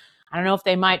be. I don't know if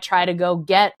they might try to go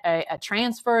get a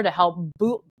transfer to help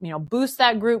boost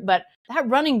that group, but that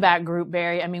running back group,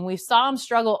 Barry, I mean, we saw them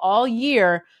struggle all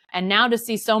year, and now to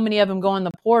see so many of them go in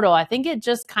the portal, I think it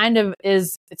just kind of it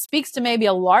speaks to maybe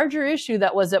a larger issue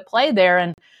that was at play there,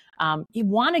 and you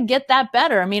want to get that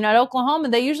better. I mean, at Oklahoma,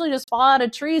 they usually just fall out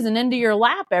of trees and into your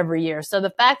lap every year. So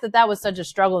the fact that was such a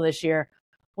struggle this year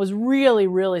was really,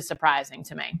 really surprising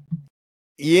to me.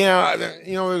 Yeah,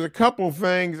 there's a couple of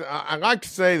things. I like to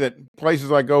say that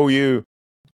places like OU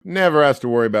never has to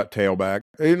worry about tailback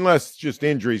unless just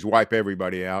injuries wipe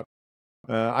everybody out.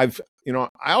 I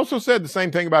also said the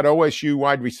same thing about OSU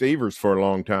wide receivers for a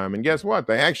long time, and guess what?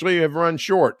 They actually have run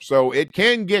short, so it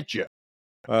can get you.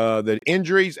 The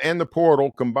injuries and the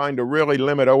portal combined to really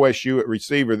limit OSU at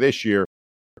receiver this year.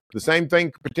 The same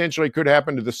thing potentially could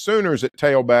happen to the Sooners at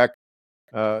tailback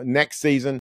next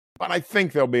season, but I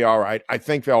think they'll be all right. I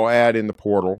think they'll add in the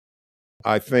portal.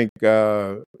 I think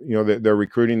they're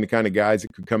recruiting the kind of guys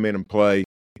that could come in and play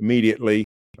immediately.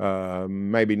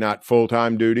 Maybe not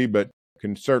full-time duty, but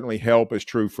can certainly help as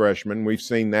true freshmen. We've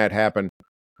seen that happen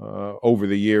over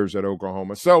the years at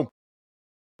Oklahoma. So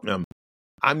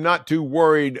I'm not too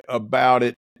worried about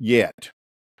it yet.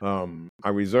 I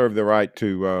reserve the right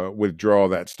to withdraw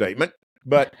that statement.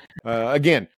 But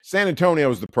again, San Antonio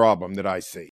is the problem that I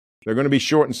see. They're going to be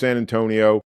short in San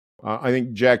Antonio. I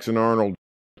think Jackson Arnold,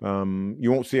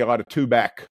 you won't see a lot of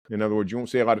two-back. In other words, you won't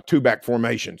see a lot of two-back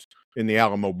formations in the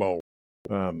Alamo Bowl.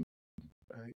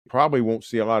 Probably won't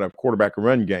see a lot of quarterback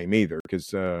run game either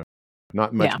because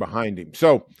not much behind him.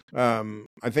 So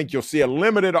I think you'll see a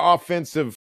limited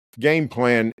offensive game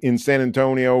plan in San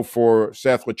Antonio for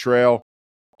Seth Luttrell.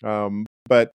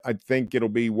 But I think it'll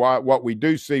be what we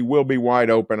do see will be wide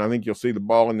open. I think you'll see the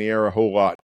ball in the air a whole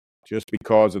lot just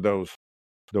because of those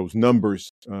numbers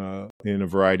in a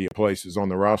variety of places on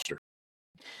the roster.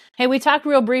 Hey, we talked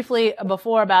real briefly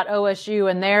before about OSU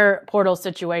and their portal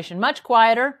situation. Much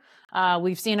quieter.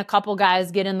 We've seen a couple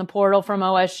guys get in the portal from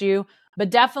OSU, but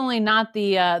definitely not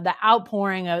the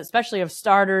outpouring, especially of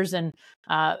starters and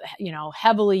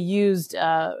heavily used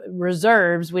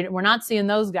reserves. We're not seeing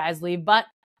those guys leave, but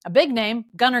a big name,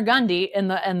 Gunnar Gundy, in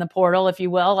the portal, if you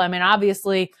will. I mean,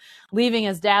 obviously leaving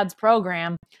his dad's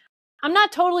program. I'm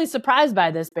not totally surprised by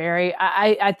this, Barry.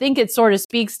 I think it sort of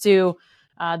speaks to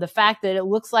the fact that it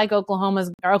looks like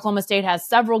Oklahoma State has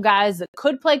several guys that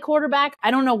could play quarterback. I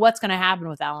don't know what's going to happen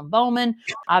with Alan Bowman.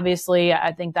 Obviously,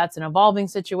 I think that's an evolving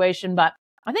situation, but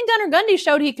I think Gunnar Gundy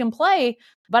showed he can play,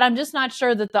 but I'm just not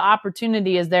sure that the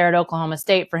opportunity is there at Oklahoma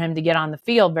State for him to get on the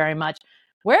field very much.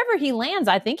 Wherever he lands,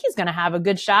 I think he's going to have a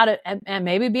good shot at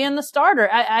maybe being the starter.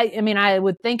 I mean, I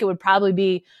would think it would probably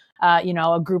be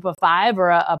a group of 5 or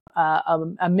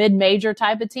a mid-major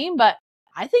type of team, but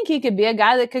I think he could be a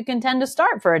guy that could contend to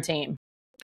start for a team.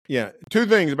 Yeah, 2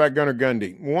 things about Gunnar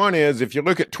Gundy. One is if you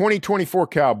look at 2024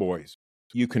 Cowboys,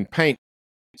 you can paint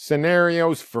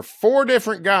scenarios for 4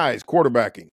 different guys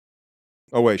quarterbacking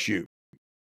OSU.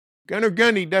 Gunnar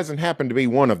Gundy doesn't happen to be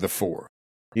one of the 4.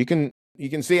 You can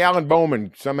see Alan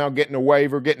Bowman somehow getting a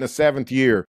waiver, getting a 7th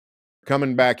year,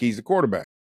 coming back, he's a quarterback.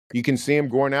 You can see him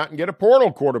going out and get a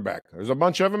portal quarterback. There's a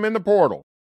bunch of them in the portal.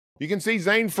 You can see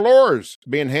Zane Flores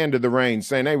being handed the reins,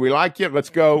 saying, hey, we like you,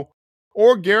 let's go.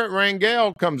 Or Garrett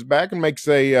Rangel comes back and makes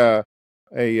a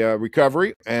a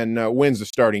recovery and wins the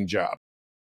starting job.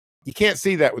 You can't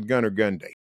see that with Gunnar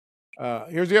Gundy.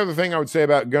 Here's the other thing I would say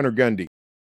about Gunnar Gundy.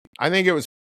 I think it was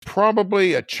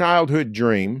probably a childhood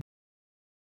dream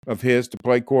of his to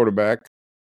play quarterback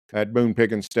at Boone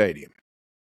Pickens Stadium.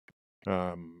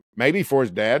 Maybe for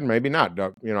his dad, maybe not.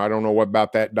 I don't know what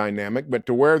about that dynamic, but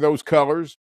to wear those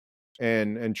colors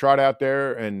and trot out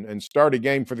there and start a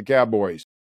game for the Cowboys.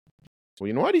 Well,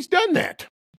 you know what? He's done that.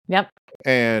 Yep.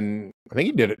 And I think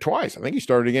he did it twice. I think he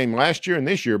started a game last year and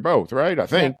this year both, right? I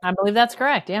think. Yeah, I believe that's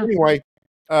correct, yeah. Anyway,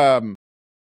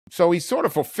 so he sort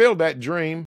of fulfilled that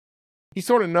dream. He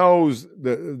sort of knows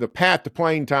the path to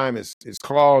playing time is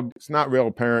clogged. It's not real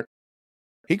apparent.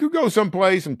 He could go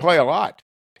someplace and play a lot.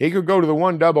 He could go to the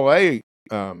 1AA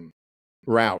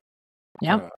route.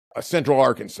 Yeah. A Central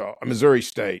Arkansas, a Missouri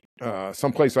State,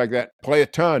 someplace like that. Play a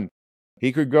ton.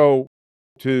 He could go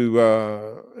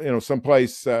to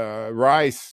someplace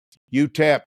Rice,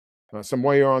 UTEP,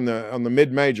 somewhere on the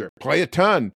mid-major. Play a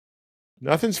ton.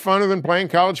 Nothing's funner than playing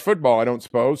college football, I don't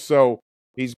suppose. So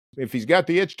if he's got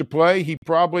the itch to play, he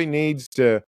probably needs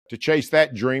to chase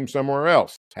that dream somewhere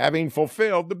else, having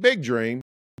fulfilled the big dream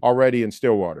already in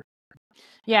Stillwater.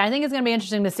 Yeah, I think it's going to be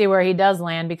interesting to see where he does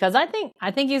land, because I think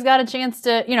he's got a chance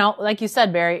to, like you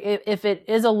said, Barry, if it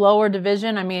is a lower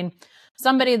division, I mean,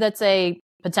 somebody that's a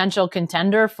potential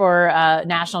contender for a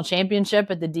national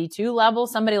championship at the D2 level,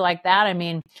 somebody like that. I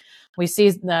mean, we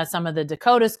see some of the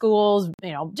Dakota schools,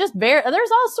 there's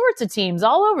all sorts of teams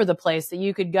all over the place that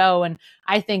you could go and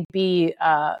I think be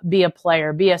a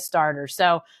player, be a starter.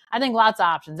 So I think lots of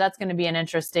options. That's going to be an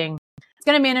interesting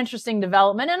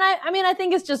development. And I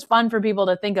think it's just fun for people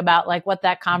to think about like what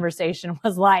that conversation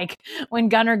was like when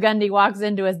Gunnar Gundy walks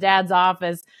into his dad's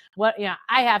office. I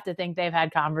have to think they've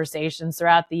had conversations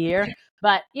throughout the year,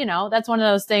 but that's one of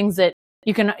those things that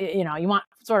you can, you want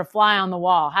sort of fly on the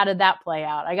wall. How did that play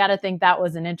out? I got to think that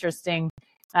was an interesting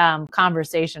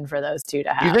conversation for those two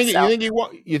to have.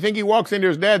 You think he walks into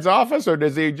his dad's office, or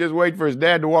does he just wait for his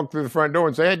dad to walk through the front door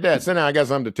and say, "Hey, Dad, sit down. I got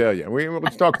something to tell you.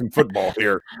 Let's talk some football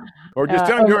here," or just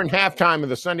tell him during halftime of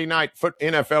the Sunday night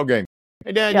NFL game,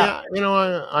 "Hey, Dad,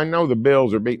 I know the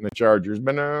Bills are beating the Chargers,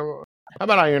 but how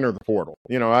about I enter the portal?"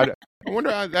 I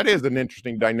wonder. That is an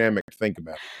interesting dynamic to think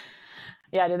about.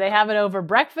 Yeah, do they have it over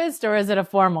breakfast, or is it a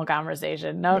formal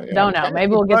conversation? No, don't know.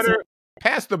 Maybe we'll get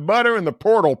pass the butter and the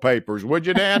portal papers, would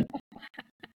you, Dad?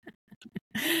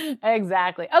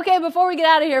 Exactly. Okay, before we get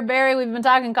out of here, Barry, we've been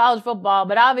talking college football,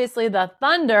 but obviously the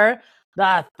Thunder,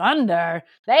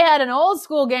 they had an old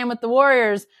school game with the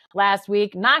Warriors last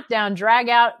week. Knockdown, drag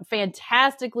out,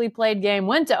 fantastically played game,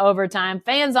 went to overtime.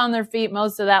 Fans on their feet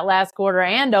most of that last quarter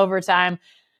and overtime.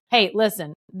 Hey,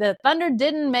 listen, the Thunder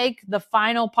didn't make the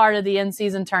final part of the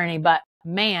in-season tourney, but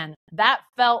man, that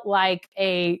felt like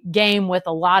a game with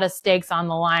a lot of stakes on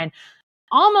the line.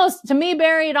 Almost, to me,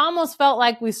 Barry, it almost felt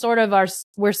like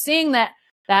we're seeing that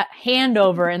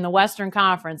handover in the Western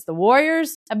Conference. The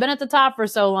Warriors have been at the top for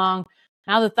so long.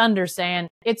 Now the Thunder's saying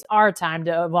it's our time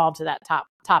to evolve to that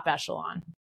top echelon.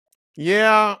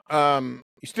 Yeah,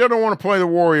 you still don't want to play the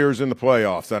Warriors in the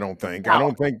playoffs, I don't think. No. I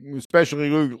don't think, especially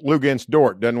Lou against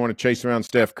Dort, doesn't want to chase around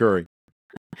Steph Curry.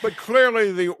 But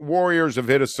clearly the Warriors have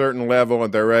hit a certain level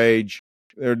at their age.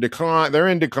 They're in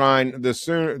decline. The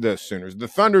Sooners. The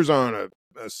Thunder's on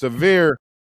a severe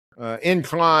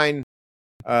incline.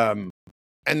 I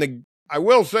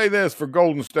will say this for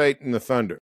Golden State and the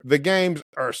Thunder. The games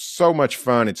are so much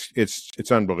fun.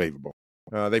 It's unbelievable.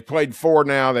 They played 4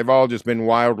 now. They've all just been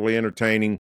wildly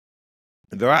entertaining.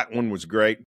 That one was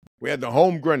great. We had the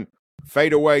Holmgren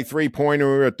fadeaway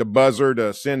 3-pointer at the buzzer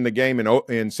to send the game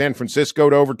in San Francisco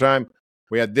to overtime.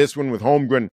 We had this one with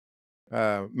Holmgren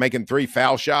making 3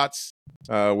 foul shots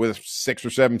with 6 or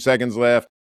 7 seconds left.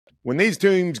 When these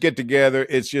teams get together,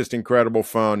 it's just incredible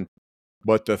fun.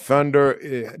 But the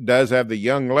Thunder does have the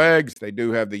young legs. They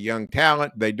do have the young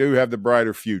talent. They do have the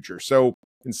brighter future. So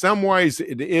in some ways,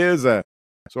 it is a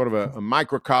sort of a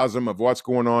microcosm of what's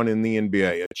going on in the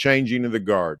NBA, a changing of the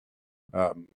guard.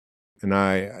 And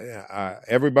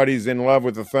everybody's in love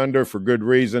with the Thunder for good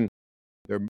reason.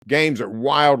 Their games are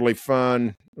wildly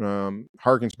fun.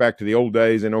 Harkens back to the old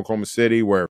days in Oklahoma City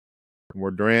where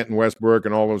Durant and Westbrook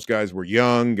and all those guys were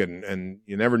young and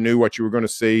you never knew what you were going to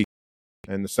see.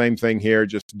 And the same thing here,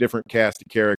 just a different cast of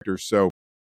characters. So,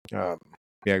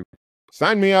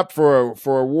 sign me up for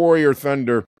a Warrior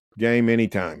Thunder game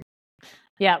anytime.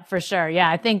 Yeah, for sure. Yeah,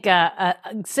 I think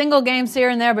single games here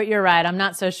and there, but you're right. I'm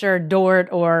not so sure Dort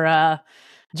or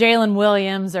Jalen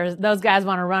Williams or those guys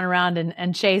want to run around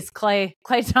and chase Klay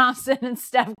Thompson and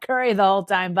Steph Curry the whole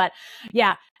time. But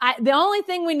yeah, the only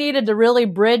thing we needed to really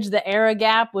bridge the era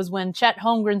gap was when Chet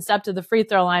Holmgren stepped to the free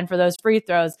throw line for those free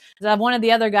throws. To have one of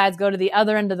the other guys go to the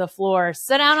other end of the floor,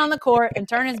 sit down on the court and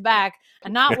turn his back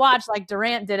and not watch like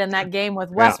Durant did in that game with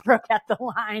Westbrook at the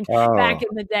line back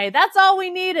in the day. That's all we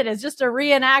needed, is just a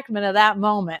reenactment of that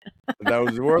moment.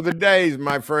 Those were the days,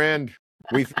 my friend.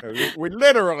 We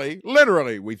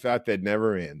literally we thought they'd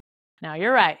never end. No,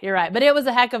 you're right. But it was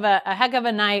a heck of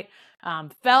a night.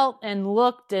 Felt and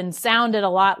looked and sounded a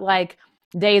lot like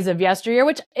days of yesteryear,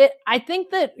 which I think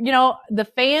that, the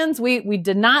fans, we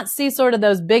did not see sort of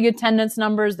those big attendance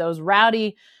numbers, those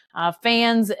rowdy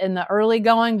fans in the early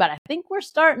going, but I think we're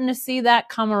starting to see that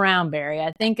come around, Barry.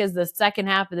 I think as the second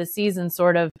half of the season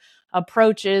sort of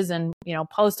approaches and,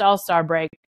 post All-Star break,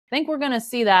 I think we're going to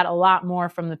see that a lot more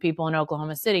from the people in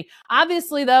Oklahoma City.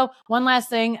 Obviously, though, one last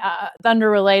thing, Thunder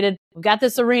related, we've got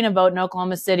this arena vote in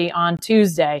Oklahoma City on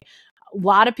Tuesday. A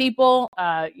lot of people,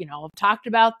 have talked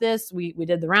about this. We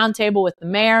did the roundtable with the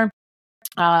mayor,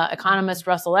 economist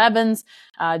Russell Evans,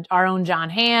 our own John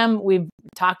Hamm. We've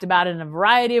talked about it in a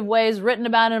variety of ways, written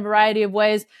about it in a variety of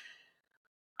ways.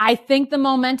 I think the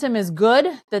momentum is good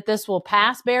that this will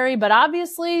pass, Barry, but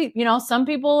obviously, some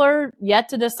people are yet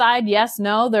to decide yes,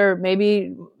 no. They're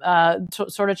maybe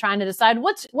sort of trying to decide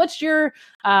what's your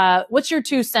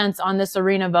 2 cents on this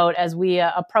arena vote as we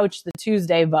approach the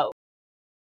Tuesday vote.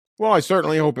 Well, I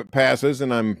certainly hope it passes,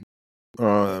 and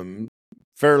I'm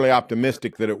fairly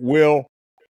optimistic that it will.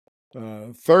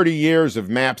 30 years of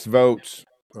MAPS votes,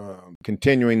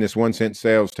 continuing this 1 cent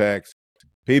sales tax.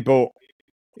 People,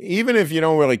 even if you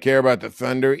don't really care about the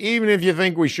Thunder, even if you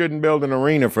think we shouldn't build an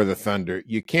arena for the Thunder,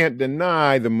 you can't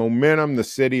deny the momentum the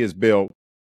city has built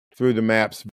through the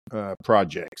MAPS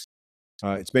projects.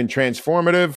 It's been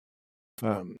transformative.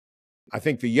 I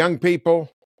think the young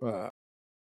people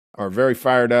are very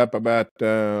fired up about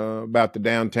the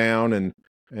downtown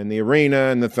and the arena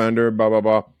and the Thunder, blah, blah,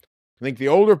 blah. I think the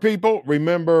older people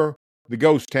remember the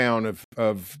ghost town of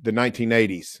the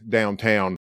 1980s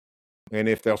downtown. And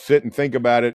if they'll sit and think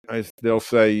about it, they'll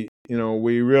say,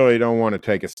 we really don't want to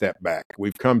take a step back.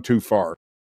 We've come too far.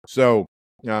 So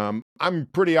I'm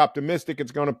pretty optimistic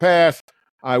it's going to pass.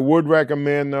 I would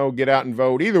recommend, though, get out and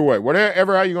vote. Either way,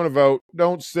 whatever how you're going to vote,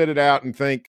 don't sit it out and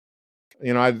think,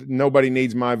 nobody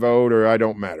needs my vote or I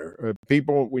don't matter.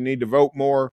 People, we need to vote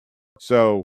more.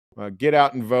 So get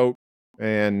out and vote.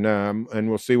 And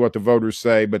we'll see what the voters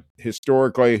say. But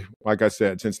historically, like I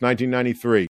said, since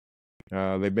 1993,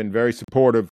 they've been very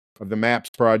supportive of the MAPS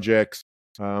projects,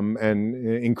 and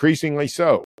increasingly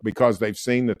so because they've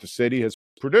seen that the city has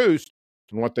produced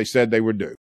and what they said they would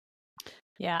do.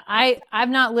 Yeah, I've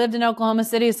not lived in Oklahoma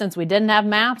City since we didn't have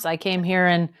MAPS. I came here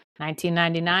in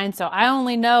 1999, so I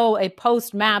only know a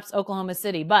post-MAPS Oklahoma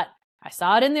City, but I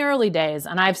saw it in the early days,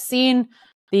 and I've seen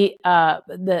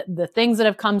the things that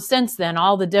have come since then,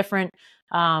 all the different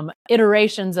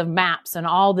iterations of MAPS and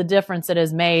all the difference it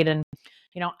has made. And,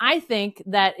 I think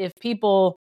that if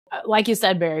people, like you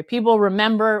said, Barry, people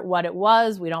remember what it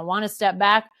was, we don't want to step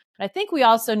back. But I think we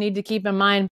also need to keep in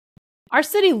mind our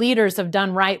city leaders have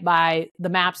done right by the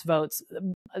MAPS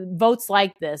votes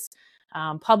like this,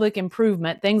 public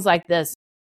improvement, things like this.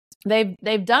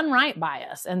 They've done right by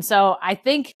us. And so I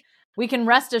think we can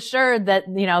rest assured that,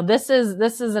 this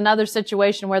is another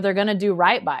situation where they're going to do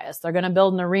right by us. They're going to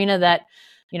build an arena that,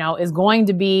 is going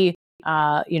to be,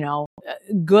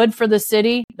 good for the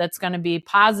city, that's going to be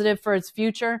positive for its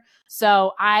future.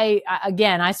 So I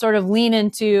sort of lean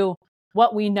into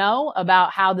what we know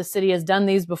about how the city has done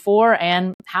these before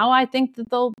and how I think that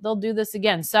they'll do this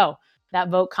again. So that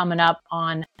vote coming up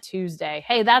on Tuesday.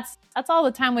 Hey, that's all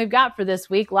the time we've got for this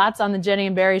week. Lots on the Jenny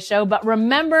and Barry show, but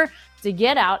remember to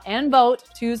get out and vote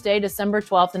Tuesday, December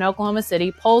 12th in Oklahoma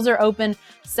City. Polls are open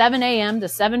 7 a.m. to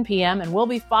 7 p.m. and we'll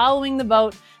be following the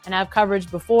vote and have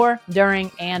coverage before, during,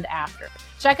 and after.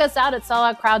 Check us out at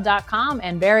selloutcrowd.com,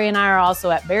 and Barry and I are also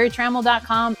at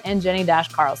barrytrammell.com and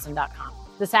jenny-carlson.com.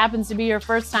 This happens to be your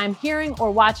first time hearing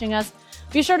or watching us,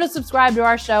 be sure to subscribe to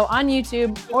our show on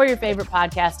YouTube or your favorite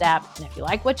podcast app. And if you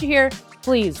like what you hear,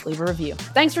 please leave a review.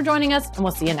 Thanks for joining us, and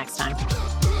we'll see you next time.